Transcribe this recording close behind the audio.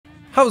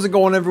How's it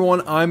going,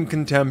 everyone? I'm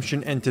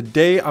Contemption, and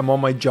today I'm on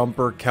my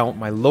jumper count,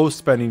 my low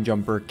spending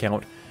jumper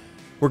count.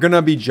 We're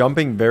gonna be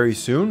jumping very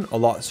soon, a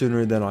lot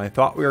sooner than I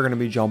thought we were gonna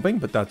be jumping,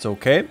 but that's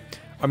okay.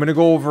 I'm gonna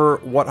go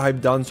over what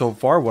I've done so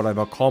far, what I've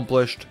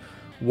accomplished,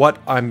 what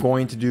I'm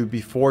going to do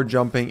before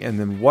jumping, and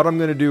then what I'm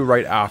gonna do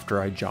right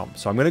after I jump.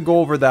 So I'm gonna go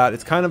over that.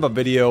 It's kind of a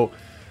video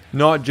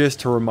not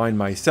just to remind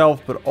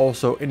myself, but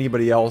also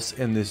anybody else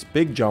in this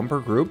big jumper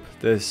group,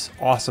 this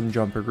awesome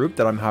jumper group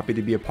that I'm happy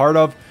to be a part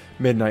of,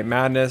 Midnight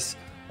Madness,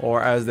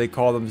 or as they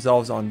call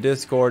themselves on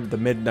Discord, the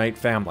Midnight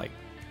Family.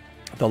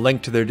 The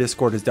link to their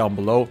Discord is down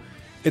below.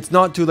 It's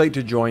not too late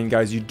to join,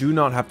 guys. You do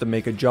not have to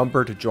make a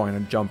jumper to join a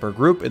jumper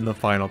group in the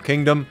Final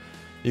Kingdom.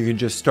 You can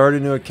just start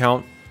a new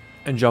account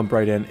and jump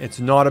right in.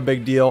 It's not a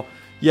big deal.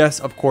 Yes,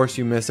 of course,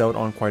 you miss out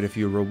on quite a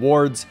few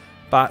rewards,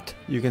 but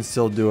you can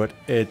still do it.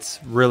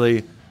 It's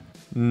really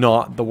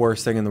not the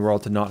worst thing in the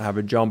world to not have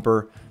a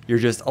jumper. You're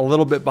just a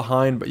little bit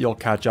behind, but you'll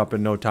catch up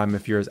in no time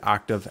if you're as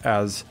active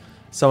as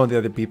some of the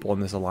other people in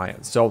this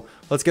alliance. So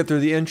let's get through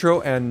the intro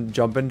and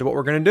jump into what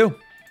we're going to do.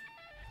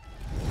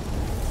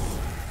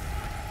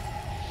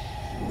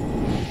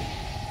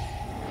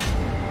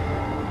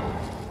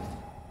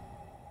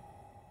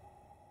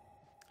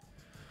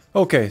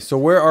 Okay, so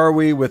where are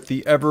we with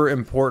the ever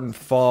important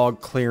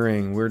fog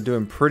clearing? We're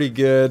doing pretty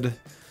good.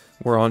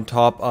 We're on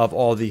top of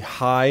all the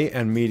high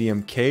and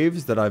medium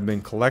caves that I've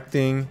been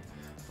collecting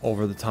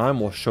over the time.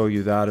 We'll show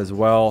you that as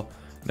well.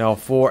 Now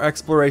for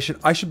exploration,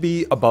 I should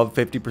be above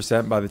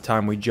 50% by the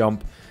time we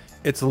jump.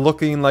 It's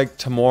looking like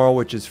tomorrow,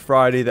 which is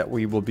Friday, that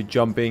we will be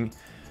jumping.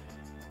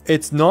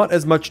 It's not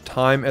as much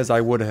time as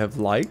I would have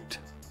liked.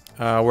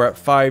 We're at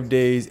 5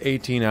 days,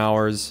 18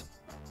 hours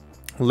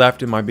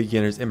left in my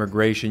beginner's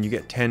immigration. You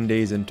get 10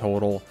 days in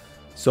total.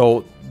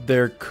 So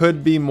there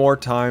could be more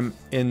time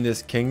in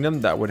this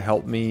kingdom that would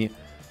help me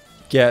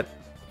get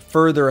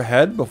further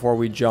ahead before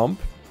we jump,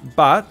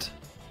 but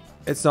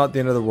it's not the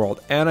end of the world.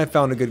 And I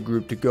found a good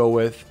group to go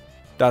with.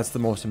 That's the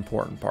most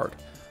important part.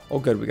 Oh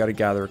good, we got a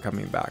gatherer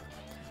coming back.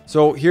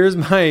 So here's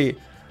my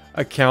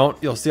account.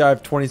 You'll see I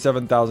have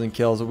 27,000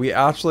 kills. We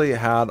actually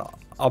had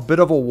a bit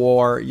of a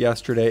war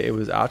yesterday. It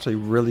was actually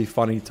really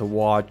funny to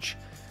watch.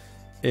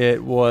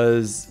 It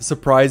was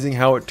surprising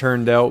how it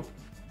turned out.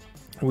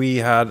 We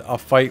had a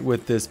fight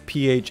with this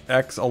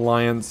PHX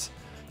alliance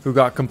who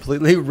got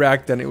completely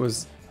wrecked, and it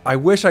was, I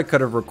wish I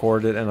could have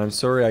recorded, and I'm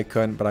sorry I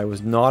couldn't, but I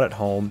was not at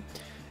home.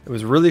 It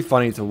was really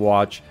funny to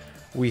watch.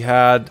 We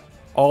had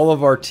all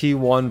of our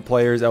T1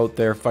 players out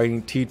there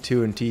fighting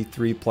T2 and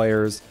T3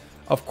 players.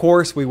 Of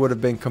course, we would have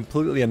been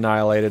completely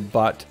annihilated,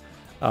 but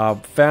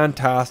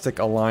fantastic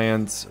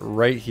alliance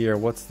right here.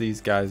 What's these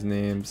guys'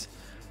 names?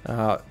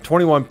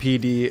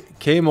 21PD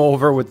came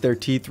over with their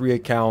T3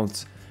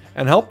 accounts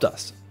and helped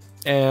us.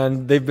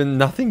 And they've been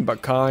nothing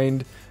but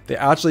kind. They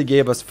actually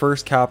gave us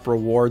first cap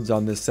rewards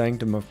on this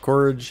Sanctum of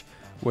Courage,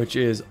 which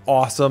is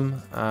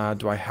awesome.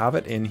 Do I have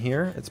it in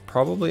here? It's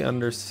probably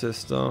under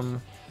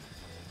system.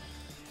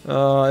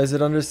 Is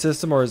it under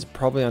system, or is it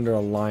probably under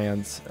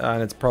alliance?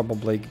 And it's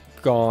probably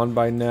gone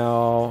by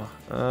now.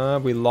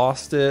 We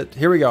lost it.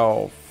 Here we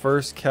go.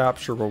 First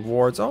capture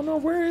rewards. Oh no,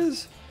 where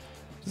is?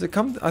 Does it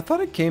come? I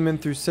thought it came in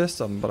through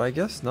system, but I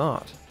guess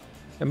not.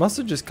 It must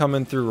have just come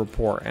in through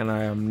report, and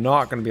I am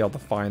not going to be able to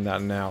find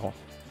that now.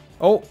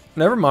 Oh,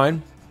 never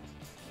mind.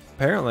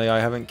 Apparently, I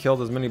haven't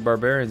killed as many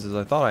barbarians as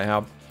I thought I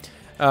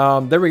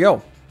have. There we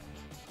go.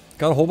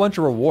 Got a whole bunch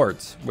of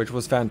rewards, which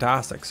was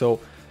fantastic. So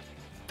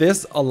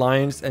this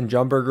alliance and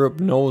jumper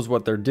group knows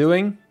what they're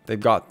doing. They've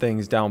got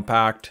things down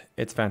packed.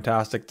 It's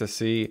fantastic to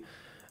see.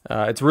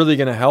 It's really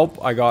going to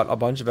help. I got a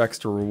bunch of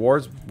extra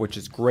rewards, which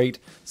is great.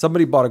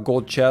 Somebody bought a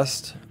gold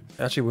chest.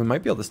 Actually, we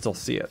might be able to still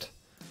see it.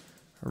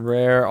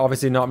 Rare.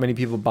 Obviously, not many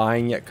people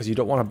buying yet because you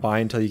don't want to buy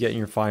until you get in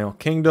your Final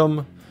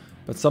Kingdom.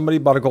 But somebody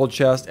bought a gold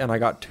chest, and I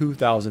got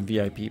 2,000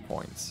 VIP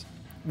points,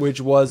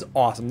 which was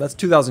awesome. That's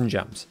 2,000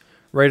 gems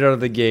right out of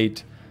the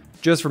gate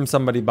just from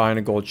somebody buying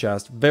a gold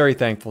chest. Very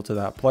thankful to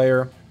that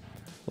player.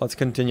 Let's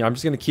continue. I'm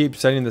just going to keep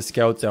sending the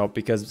scouts out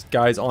because,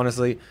 guys,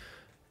 honestly,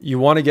 you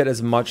want to get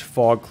as much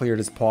fog cleared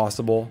as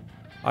possible.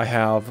 I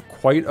have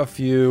quite a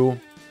few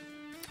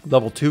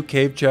level 2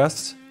 cave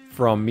chests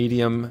from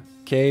medium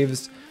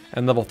caves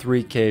and level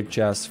 3 cave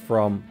chests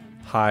from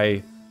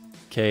high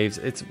caves.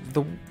 It's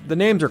the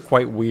names are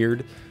quite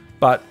weird,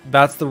 but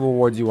that's the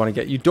rewards you want to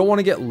get. You don't want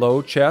to get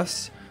low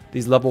chests,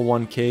 these level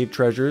 1 cave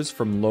treasures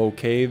from low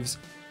caves,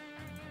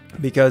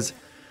 because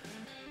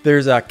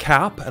there's a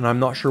cap, and I'm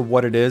not sure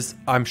what it is.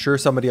 I'm sure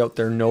somebody out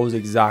there knows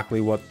exactly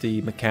what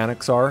the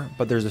mechanics are,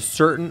 but there's a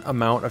certain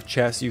amount of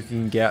chests you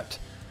can get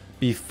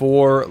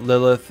before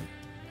Lilith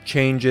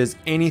changes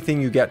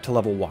anything you get to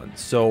level 1.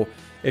 So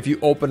if you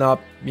open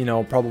up, you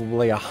know,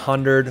 probably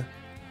 100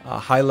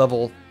 high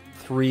level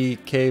 3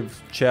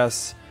 cave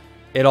chests,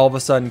 it all of a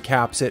sudden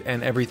caps it,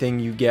 and everything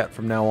you get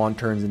from now on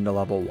turns into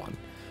level 1.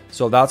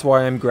 So that's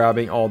why I'm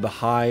grabbing all the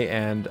high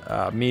and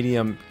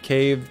medium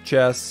cave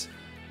chests.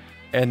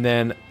 And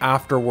then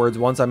afterwards,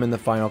 once I'm in the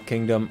Final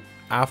Kingdom,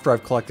 after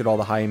I've collected all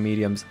the high and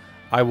mediums,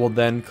 I will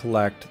then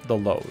collect the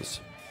lows.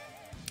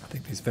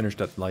 think these finished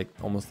at like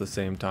almost the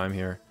same time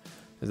here.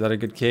 Is that a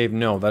good cave?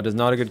 No, that is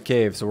not a good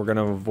cave, so we're going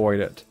to avoid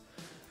it.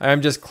 I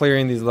am just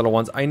clearing these little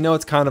ones. I know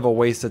it's kind of a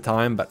waste of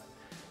time, but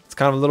it's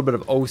kind of a little bit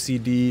of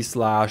OCD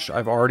 /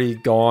 I've already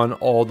gone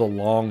all the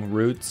long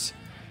routes,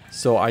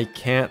 so I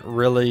can't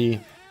really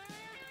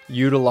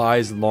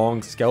utilize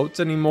long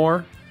scouts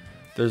anymore.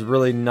 There's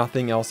really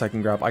nothing else I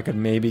can grab. I could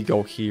maybe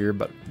go here,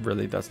 but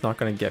really that's not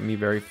going to get me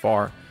very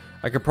far.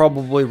 I could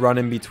probably run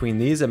in between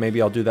these, and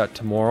maybe I'll do that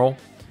tomorrow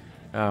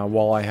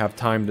while I have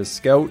time to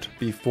scout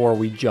before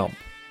we jump.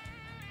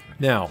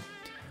 Now,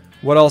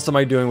 what else am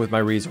I doing with my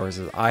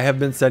resources? I have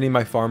been sending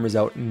my farmers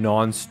out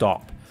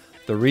non-stop.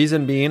 The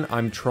reason being,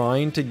 I'm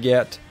trying to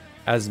get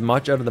as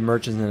much out of the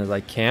merchants as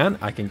I can.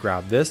 I can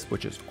grab this,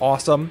 which is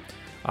awesome.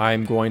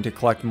 I'm going to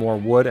collect more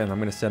wood, and I'm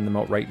going to send them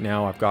out right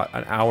now. I've got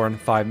an hour and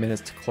 5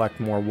 minutes to collect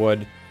more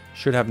wood.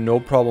 Should have no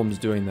problems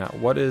doing that.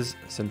 What is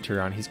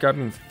Centurion? He's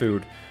grabbing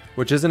food,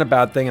 which isn't a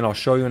bad thing, and I'll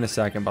show you in a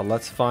second, but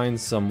let's find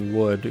some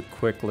wood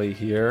quickly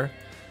here.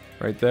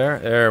 Right there.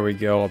 There we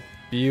go. A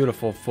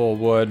beautiful full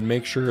wood.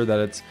 Make sure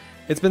that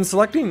it's been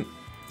selecting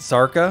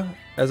Sarka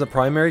as a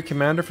primary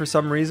commander for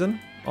some reason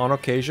on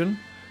occasion.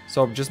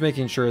 So I'm just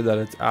making sure that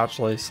it's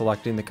actually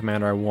selecting the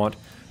commander I want.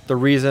 The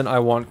reason I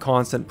want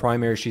constant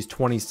primary, she's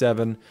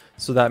 27,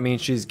 so that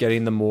means she's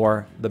getting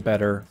the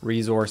better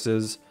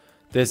resources.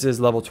 This is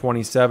level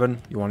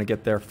 27. You want to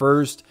get there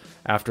first.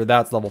 After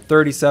that's level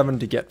 37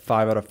 to get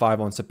 5 out of 5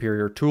 on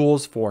superior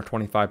tools for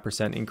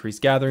 25%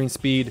 increased gathering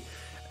speed.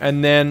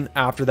 And then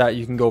after that,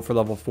 you can go for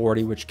level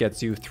 40, which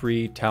gets you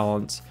 3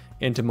 talents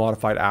into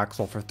modified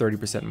axle for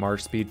 30%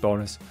 march speed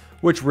bonus,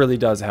 which really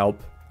does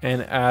help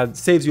and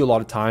saves you a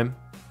lot of time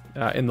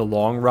in the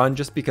long run,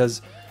 just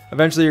because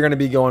eventually you're going to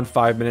be going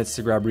 5 minutes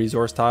to grab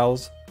resource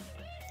tiles.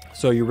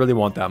 So you really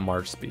want that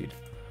march speed.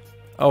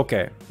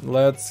 Okay,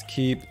 let's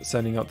keep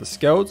sending out the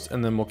scouts,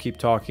 and then we'll keep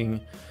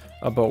talking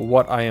about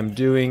what I am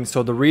doing.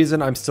 So the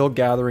reason I'm still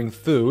gathering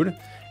food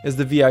is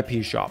the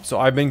VIP shop. So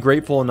I've been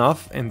grateful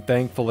enough, and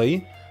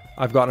thankfully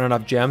I've gotten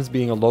enough gems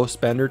being a low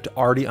spender to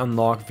already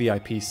unlock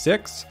VIP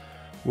 6,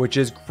 which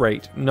is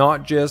great.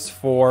 Not just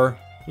for,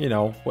 you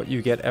know, what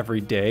you get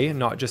every day,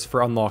 not just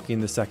for unlocking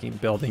the second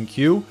building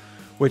queue,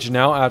 which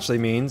now actually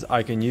means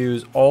I can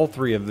use all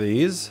 3 of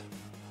these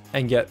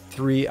and get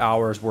 3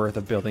 hours worth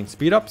of building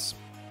speed ups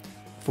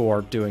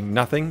for doing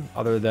nothing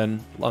other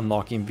than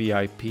unlocking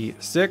VIP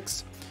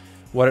 6.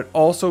 What it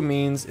also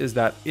means is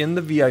that in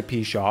the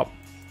VIP shop,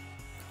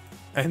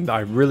 and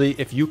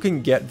if you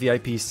can get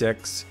VIP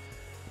 6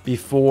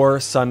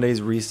 before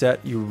Sunday's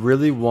reset, you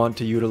really want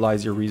to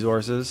utilize your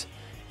resources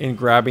in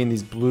grabbing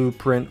these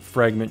blueprint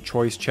fragment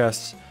choice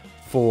chests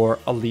for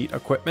elite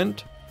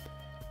equipment.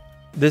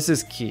 This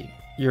is key.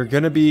 You're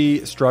going to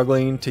be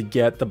struggling to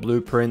get the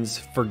blueprints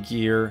for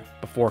gear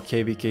before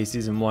KVK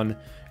Season 1,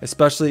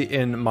 especially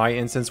in my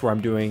instance where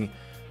I'm doing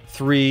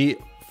 3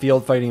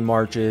 field fighting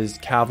marches,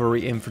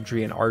 cavalry,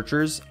 infantry, and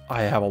archers.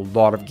 I have a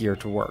lot of gear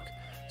to work.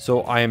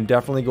 So I am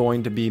definitely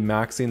going to be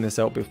maxing this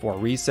out before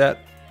reset.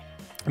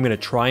 I'm going to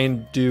try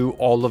and do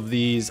all of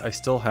these. I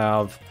still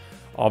have,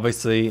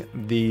 obviously,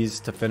 these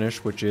to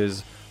finish, which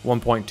is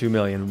 1.2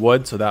 million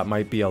wood. So that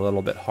might be a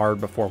little bit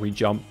hard before we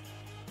jump.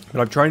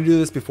 But I'm trying to do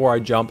this before I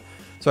jump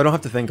so I don't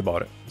have to think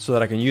about it. So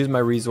that I can use my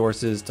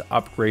resources to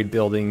upgrade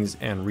buildings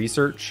and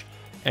research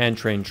and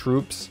train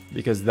troops,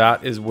 because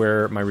that is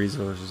where my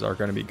resources are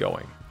going to be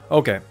going.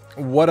 Okay,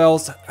 what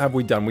else have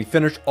we done? We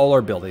finished all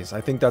our buildings.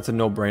 I think that's a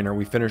no-brainer.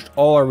 We finished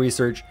all our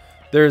research.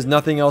 There is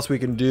nothing else we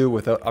can do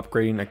without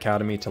upgrading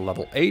Academy to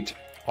level 8.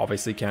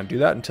 Obviously can't do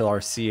that until our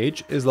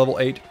CH is level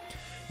 8.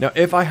 Now,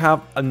 if I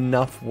have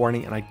enough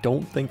warning, and I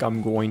don't think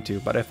I'm going to,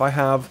 but if I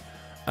have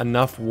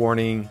enough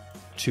warning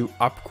to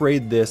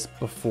upgrade this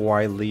before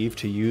I leave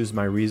to use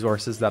my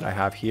resources that I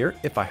have here,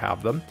 if I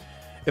have them,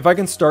 if I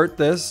can start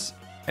this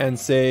and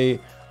say,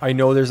 I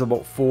know there's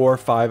about 4 or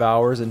 5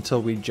 hours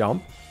until we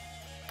jump,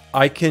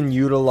 I can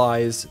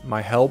utilize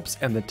my helps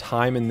and the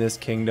time in this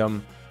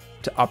kingdom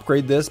to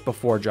upgrade this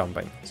before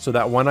jumping, so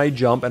that when I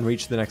jump and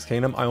reach the next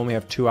kingdom, I only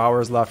have 2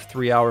 hours left,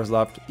 3 hours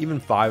left, even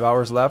 5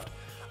 hours left.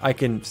 I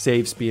can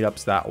save speed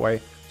ups that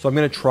way. So I'm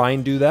going to try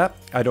and do that.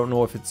 I don't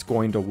know if it's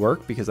going to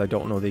work because I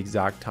don't know the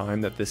exact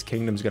time that this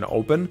kingdom's going to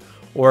open,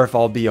 or if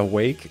I'll be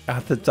awake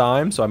at the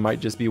time. So I might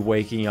just be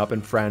waking up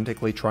and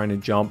frantically trying to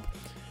jump,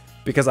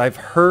 because I've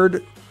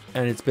heard,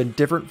 and it's been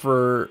different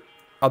for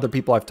other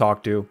people I've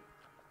talked to,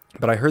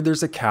 but I heard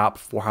there's a cap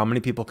for how many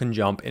people can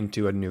jump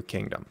into a new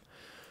kingdom.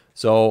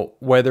 So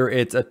whether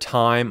it's a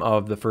time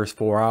of the first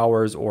 4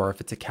 hours or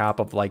if it's a cap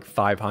of like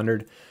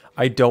 500,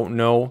 I don't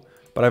know.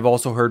 But I've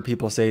also heard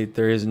people say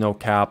there is no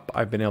cap.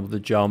 I've been able to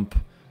jump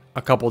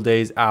a couple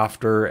days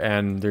after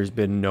and there's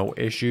been no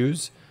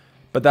issues.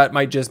 But that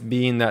might just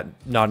mean that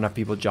not enough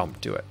people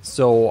jump to it.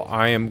 So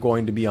I am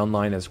going to be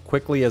online as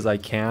quickly as I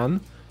can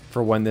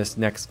for when this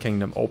next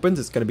kingdom opens.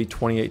 It's going to be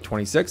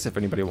 28-26. If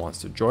anybody wants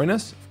to join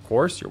us, of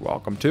course, you're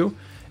welcome to.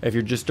 If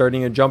you're just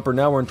starting a jumper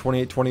now, we're in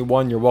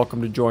 28-21, you're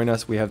welcome to join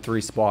us. We have 3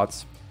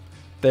 spots.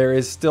 There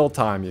is still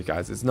time, you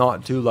guys. It's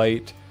not too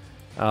late.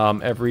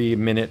 Every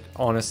minute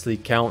honestly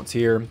counts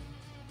here.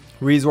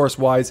 Resource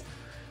wise,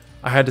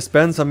 I had to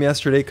spend some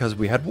yesterday because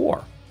we had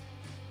war.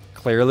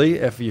 Clearly,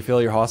 if you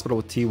fill your hospital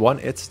with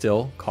T1, it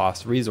still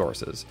costs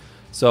resources.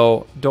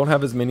 So don't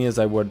have as many as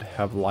I would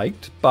have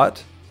liked,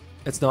 but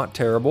it's not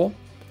terrible.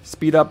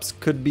 Speed ups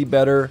could be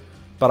better,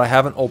 but I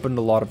haven't opened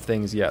a lot of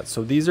things yet.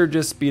 So these are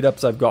just speed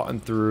ups I've gotten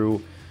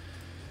through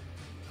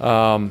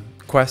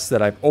quests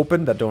that I've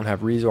opened that don't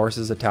have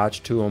resources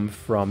attached to them,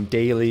 from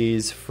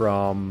dailies,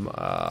 from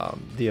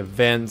the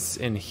events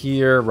in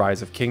here.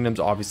 Rise of Kingdoms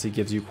obviously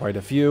gives you quite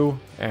a few,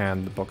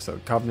 and the Books of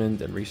the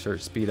Covenant and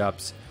research speed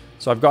ups.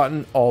 So I've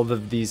gotten all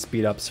of these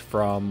speed ups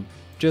from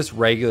just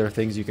regular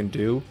things you can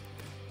do,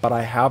 but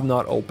I have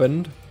not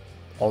opened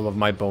all of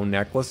my bone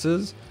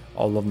necklaces,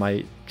 all of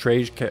my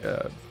cave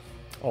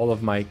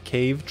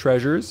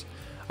treasures.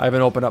 I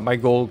haven't opened up my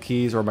gold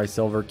keys or my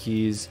silver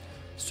keys.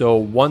 So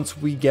once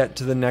we get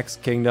to the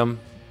next kingdom,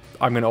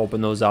 I'm going to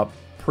open those up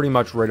pretty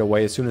much right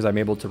away as soon as I'm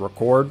able to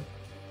record.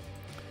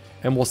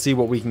 And we'll see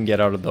what we can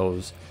get out of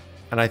those.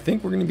 And I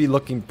think we're going to be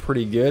looking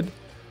pretty good.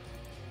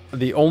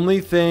 The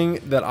only thing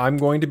that I'm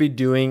going to be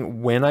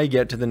doing when I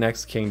get to the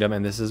next kingdom,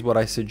 and this is what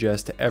I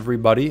suggest to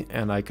everybody,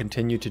 and I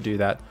continue to do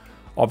that.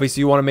 Obviously,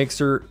 you want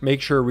to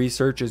make sure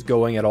research is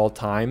going at all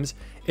times.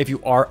 If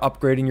you are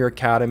upgrading your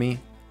academy,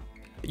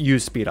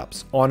 use speed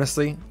ups.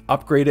 Honestly,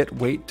 upgrade it.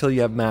 Wait till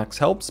you have max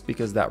helps,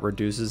 because that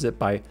reduces it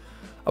by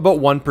about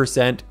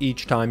 1%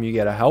 each time you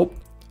get a help.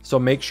 So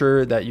make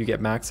sure that you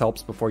get max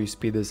helps before you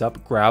speed this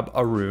up. Grab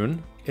a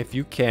rune if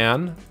you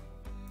can.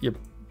 You're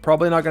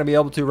probably not going to be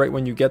able to right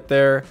when you get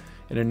there.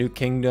 In a new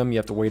kingdom, you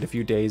have to wait a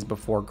few days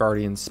before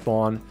guardians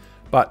spawn.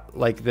 But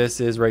like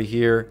this is right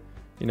here,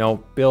 you know,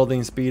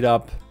 building speed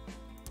up,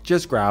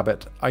 just grab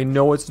it. I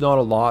know it's not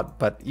a lot,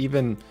 but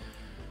even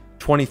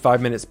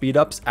 25-minute speed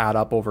ups add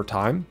up over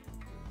time.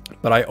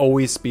 But I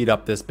always speed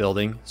up this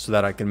building so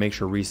that I can make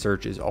sure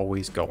research is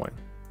always going,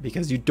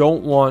 because you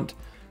don't want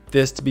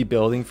this to be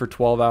building for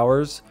 12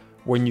 hours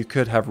when you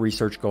could have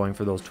research going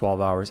for those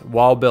 12 hours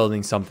while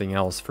building something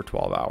else for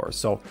 12 hours.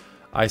 So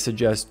I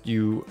suggest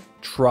you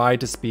try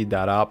to speed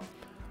that up.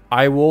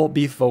 I will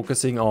be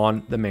focusing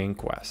on the main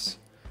quests.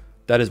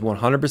 That is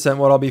 100%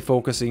 what I'll be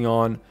focusing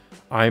on.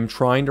 I'm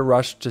trying to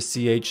rush to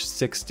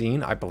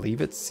CH16. I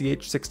believe it's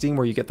CH16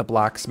 where you get the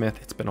blacksmith.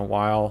 It's been a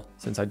while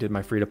since I did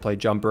my free-to-play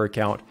jumper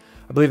account.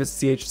 I believe it's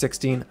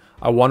CH16.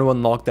 I want to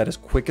unlock that as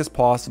quick as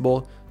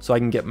possible so I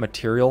can get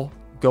material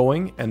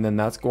going, and then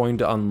that's going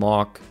to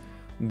unlock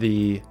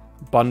the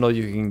bundle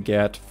you can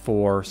get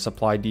for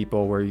Supply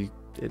Depot, where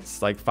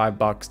it's like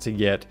 $5 to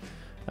get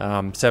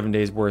 7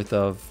 days worth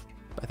of,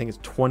 I think it's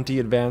 20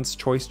 advanced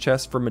choice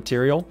chests for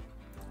material.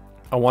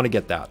 I want to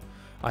get that.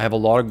 I have a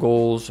lot of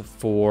goals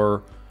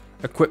for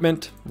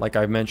equipment, like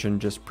I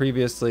mentioned just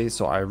previously,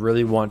 so I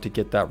really want to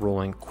get that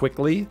rolling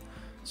quickly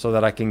so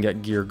that I can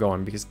get gear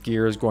going, because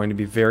gear is going to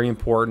be very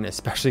important,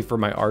 especially for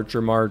my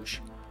Archer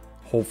March.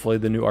 Hopefully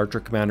the new Archer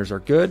commanders are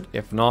good.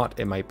 If not,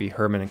 it might be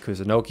Herman and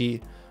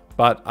Kusunoki,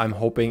 but I'm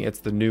hoping it's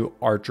the new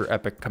Archer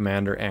Epic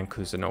Commander and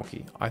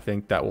Kusunoki. I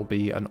think that will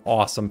be an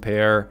awesome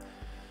pair,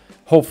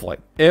 hopefully.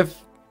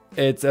 If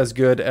it's as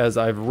good as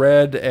I've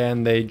read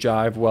and they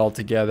jive well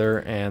together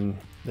and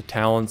the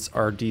talents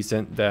are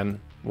decent, then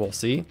we'll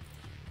see.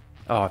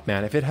 Oh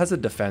man, if it has a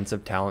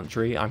defensive talent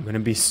tree, I'm going to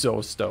be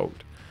so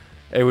stoked.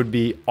 It would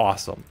be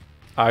awesome.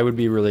 I would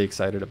be really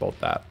excited about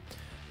that.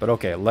 But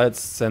okay, let's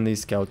send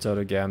these scouts out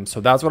again.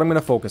 So that's what I'm going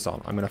to focus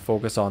on. I'm going to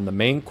focus on the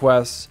main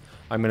quests.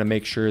 I'm going to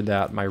make sure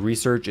that my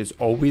research is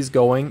always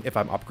going. If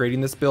I'm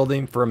upgrading this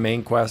building for a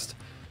main quest,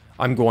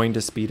 I'm going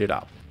to speed it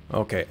up.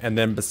 Okay, and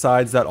then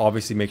besides that,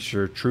 obviously make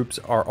sure troops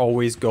are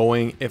always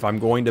going. If I'm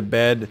going to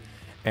bed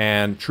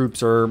and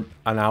troops are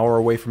an hour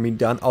away from being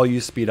done, I'll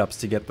use speed ups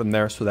to get them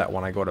there so that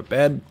when I go to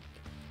bed,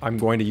 I'm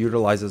going to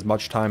utilize as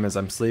much time as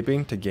I'm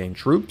sleeping to gain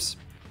troops.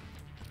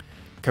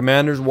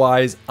 Commanders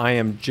wise, I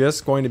am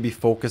just going to be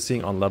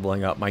focusing on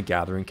leveling up my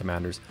gathering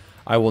commanders.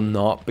 I will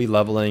not be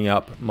leveling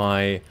up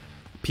my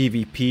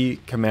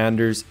PvP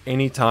commanders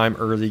anytime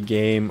early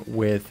game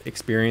with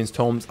experience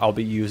tomes. I'll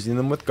be using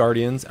them with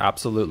guardians,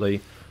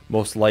 absolutely.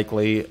 Most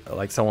likely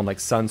like someone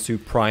like Sun Tzu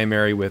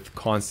primary with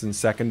constant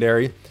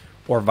secondary,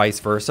 or vice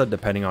versa,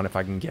 depending on if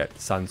I can get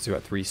Sun Tzu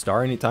at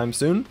 3-star anytime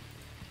soon.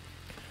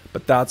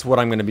 But that's what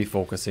I'm going to be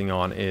focusing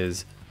on,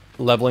 is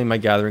leveling my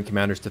gathering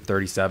commanders to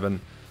 37.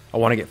 I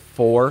want to get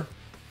 4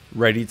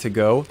 ready to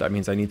go. That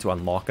means I need to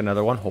unlock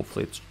another one.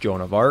 Hopefully it's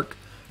Joan of Arc,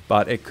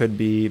 but it could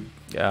be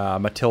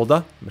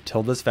Matilda.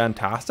 Matilda's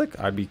fantastic.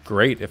 I'd be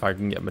great if I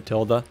can get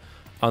Matilda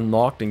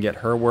unlocked and get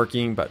her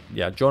working. But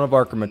yeah, Joan of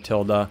Arc or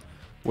Matilda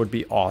would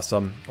be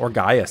awesome. Or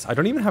Gaius. I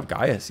don't even have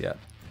Gaius yet.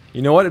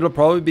 You know what? It'll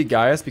probably be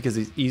Gaius because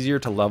he's easier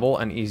to level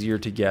and easier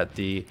to get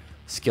the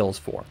skills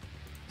for.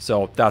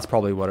 So that's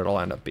probably what it'll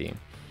end up being.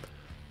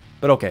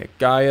 But okay,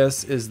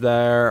 Gaius is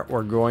there.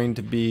 We're going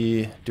to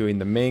be doing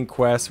the main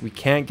quest. We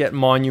can't get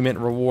monument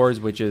rewards,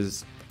 which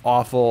is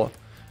awful.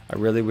 I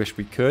really wish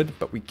we could,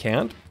 but we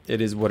can't.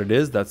 It is what it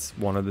is. That's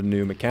one of the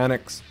new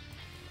mechanics.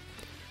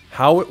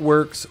 How it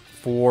works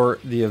for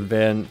the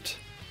event.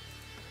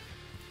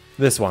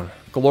 This one,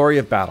 Glory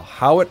of Battle.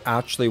 How it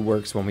actually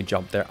works when we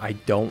jump there, I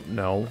don't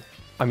know.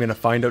 I'm going to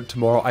find out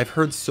tomorrow. I've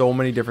heard so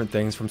many different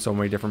things from so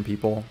many different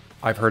people.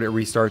 I've heard it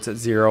restarts at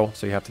 0,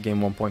 so you have to gain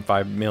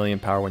 1.5 million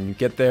power when you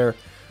get there.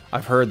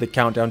 I've heard the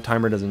countdown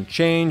timer doesn't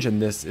change, and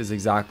this is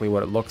exactly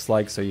what it looks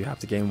like, so you have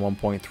to gain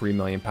 1.3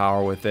 million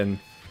power within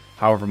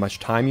however much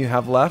time you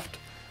have left,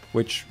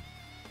 which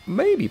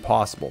may be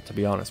possible, to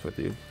be honest with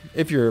you.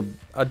 If you're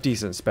a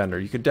decent spender,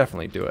 you could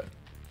definitely do it.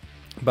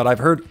 But I've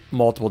heard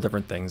multiple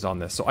different things on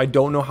this, so I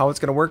don't know how it's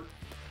going to work.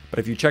 But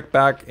if you check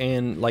back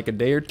in like a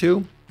day or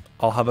two,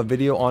 I'll have a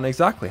video on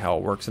exactly how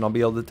it works, and I'll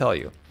be able to tell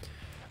you.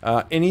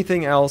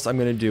 Anything else I'm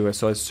going to do is,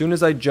 so as soon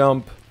as I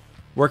jump,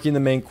 working the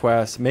main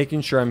quest,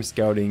 making sure I'm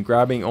scouting,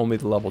 grabbing only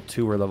the level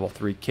 2 or level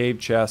 3 cave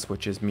chests,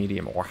 which is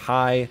medium or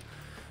high,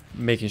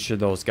 making sure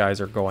those guys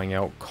are going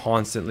out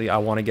constantly. I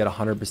want to get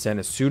 100%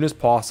 as soon as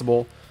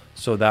possible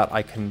so that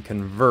I can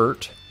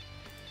convert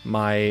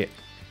my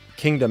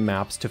kingdom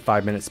maps to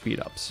 5-minute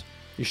speed ups.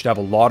 You should have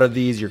a lot of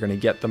these. You're going to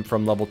get them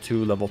from level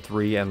 2, level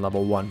 3, and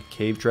level 1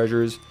 cave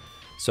treasures.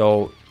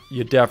 So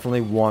you definitely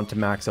want to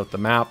max out the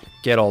map,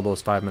 get all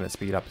those 5-minute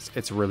speed ups.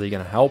 It's really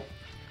going to help.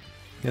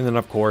 And then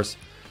of course,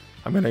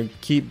 I'm going to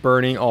keep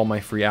burning all my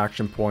free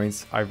action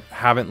points. I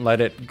haven't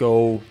let it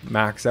go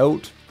max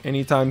out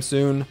anytime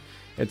soon.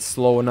 It's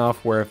slow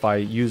enough where if I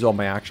use all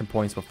my action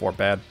points before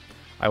bed,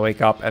 I wake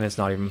up and it's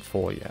not even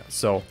full yet.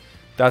 So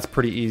that's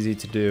pretty easy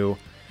to do.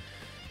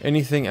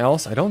 Anything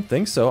else? I don't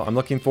think so. I'm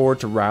looking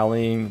forward to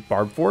rallying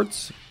Barb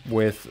Forts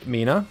with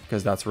Mina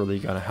because that's really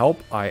going to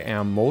help. I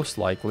am most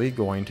likely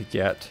going to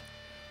get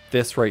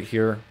this right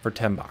here for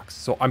 10 bucks.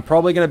 So I'm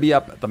probably going to be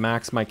up at the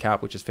max my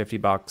cap, which is 50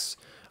 bucks.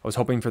 I was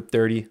hoping for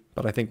 30,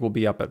 but I think we'll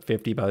be up at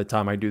 50 by the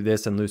time I do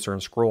this and Lucerne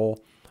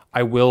Scroll.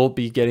 I will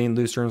be getting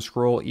Lucerne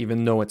Scroll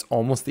even though it's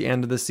almost the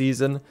end of the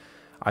season.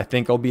 I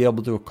think I'll be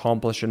able to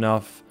accomplish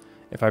enough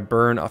if I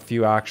burn a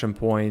few action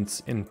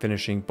points in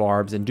finishing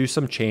barbs and do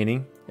some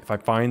chaining. If I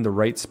find the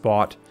right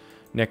spot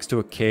next to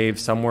a cave,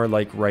 somewhere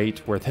like right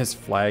where this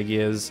flag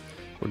is,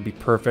 would be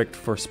perfect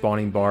for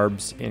spawning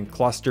barbs in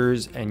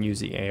clusters and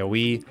using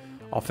AoE.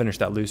 I'll finish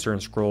that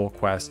Lucerne Scroll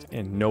quest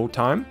in no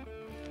time.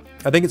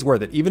 I think it's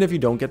worth it. Even if you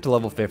don't get to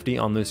level 50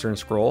 on Lucerne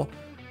Scroll,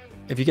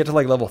 if you get to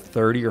like level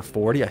 30 or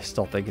 40, I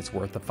still think it's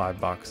worth the 5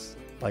 bucks.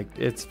 Like,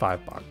 it's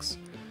 5 bucks.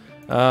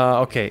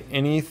 Okay,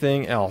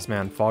 anything else?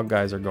 Man, fog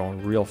guys are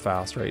going real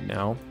fast right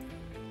now.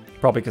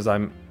 Probably because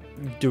I'm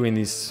doing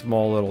these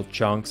small little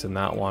chunks and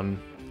that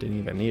one didn't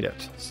even need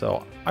it.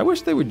 So I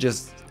wish they would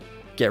just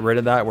get rid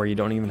of that where you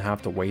don't even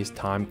have to waste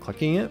time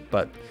clicking it.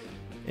 But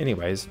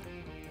anyways,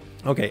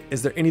 okay,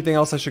 is there anything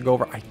else I should go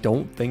over? I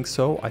don't think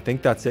so. I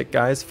think that's it,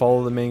 guys.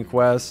 Follow the main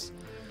quest.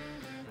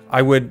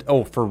 I would,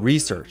 oh, for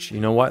research,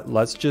 you know what?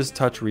 Let's just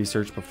touch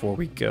research before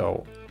we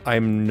go.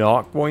 I'm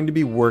not going to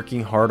be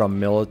working hard on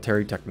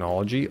military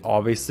technology.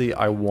 Obviously,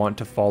 I want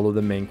to follow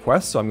the main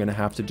quest, so I'm going to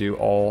have to do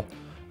all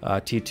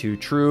T2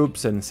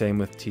 troops, and same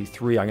with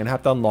T3. I'm going to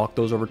have to unlock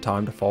those over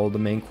time to follow the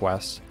main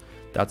quest.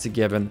 That's a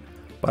given.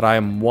 But I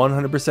am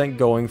 100%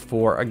 going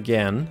for,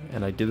 again,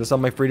 and I did this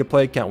on my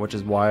free-to-play account, which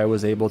is why I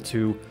was able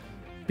to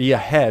be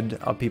ahead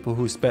of people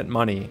who spent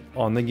money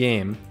on the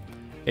game,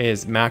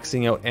 is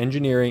maxing out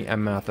engineering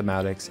and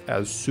mathematics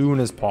as soon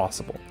as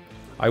possible.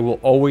 I will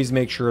always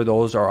make sure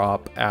those are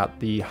up at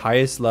the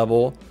highest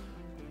level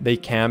they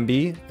can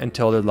be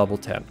until they're level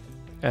 10.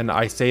 And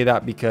I say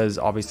that because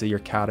obviously your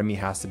academy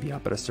has to be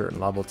up at a certain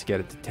level to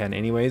get it to 10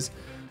 anyways.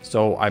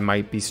 So I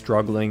might be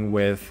struggling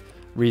with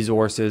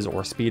resources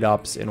or speed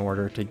ups in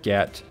order to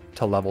get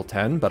to level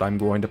 10, but I'm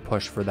going to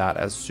push for that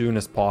as soon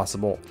as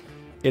possible.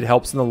 It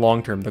helps in the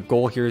long term. The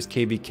goal here is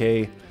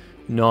KVK,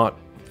 not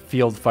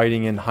field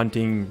fighting and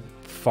hunting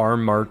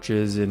farm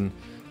marches in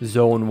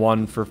zone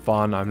 1 for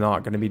fun. I'm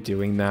not going to be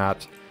doing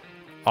that.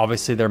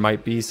 Obviously there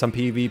might be some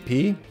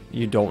PvP.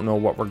 You don't know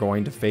what we're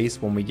going to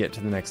face when we get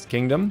to the next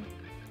kingdom.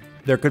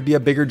 There could be a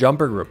bigger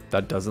jumper group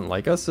that doesn't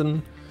like us,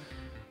 and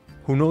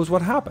who knows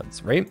what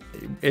happens, right?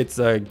 It's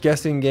a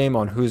guessing game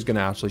on who's going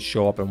to actually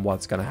show up and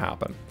what's going to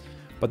happen.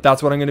 But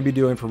that's what I'm going to be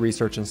doing for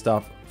research and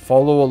stuff.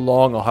 Follow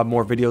along. I'll have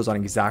more videos on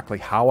exactly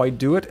how I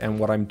do it and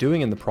what I'm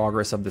doing in the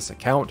progress of this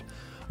account.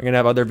 I'm going to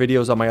have other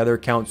videos on my other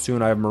account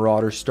soon. I have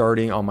Marauders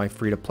starting on my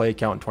free-to-play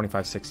account,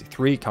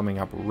 2563, coming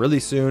up really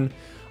soon.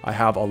 I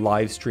have a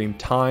live stream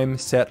time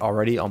set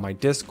already on my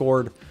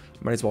Discord.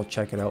 Might as well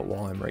check it out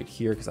while I'm right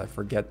here because I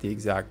forget the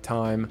exact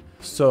time.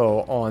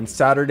 So on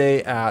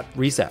Saturday at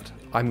Reset,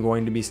 I'm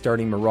going to be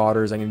starting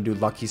Marauders. I'm going to do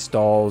Lucky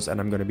Stalls, and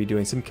I'm going to be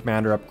doing some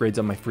commander upgrades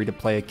on my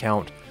free-to-play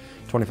account,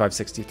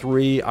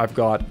 2563. I've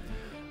got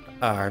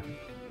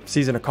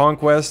Season of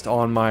Conquest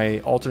on my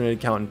alternate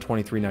account in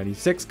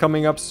 2396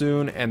 coming up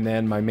soon, and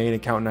then my main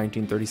account in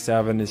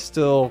 1937 is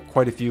still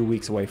quite a few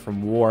weeks away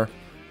from war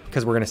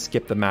because we're going to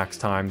skip the max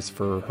times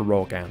for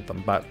Heroic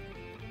Anthem, but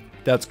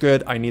that's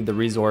good. I need the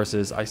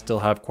resources. I still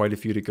have quite a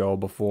few to go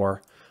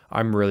before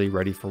I'm really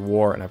ready for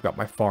war, and I've got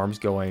my farms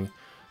going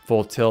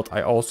full tilt.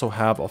 I also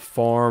have a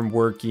farm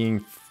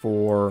working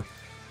for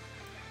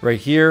Right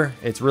here,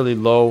 it's really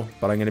low,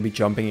 but I'm going to be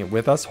jumping it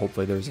with us.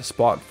 Hopefully there's a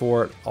spot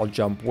for it. I'll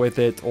jump with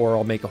it, or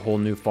I'll make a whole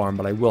new farm,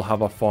 but I will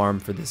have a farm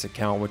for this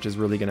account, which is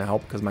really going to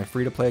help because my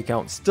free-to-play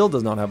account still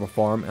does not have a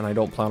farm, and I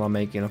don't plan on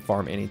making a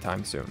farm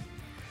anytime soon.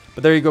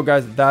 But there you go,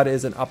 guys. That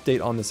is an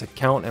update on this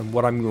account and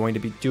what I'm going to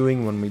be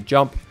doing when we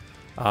jump.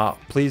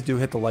 Please do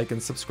hit the like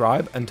and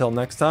subscribe. Until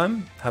next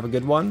time, have a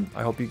good one.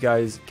 I hope you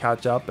guys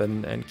catch up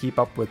and keep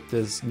up with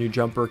this new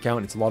jumper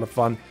account. It's a lot of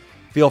fun.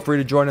 Feel free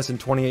to join us in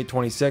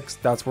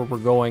 28-26. That's where we're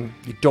going.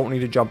 You don't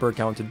need a jumper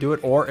account to do it,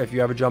 or if you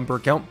have a jumper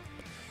account,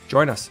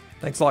 join us.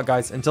 Thanks a lot,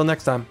 guys. Until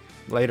next time,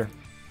 later.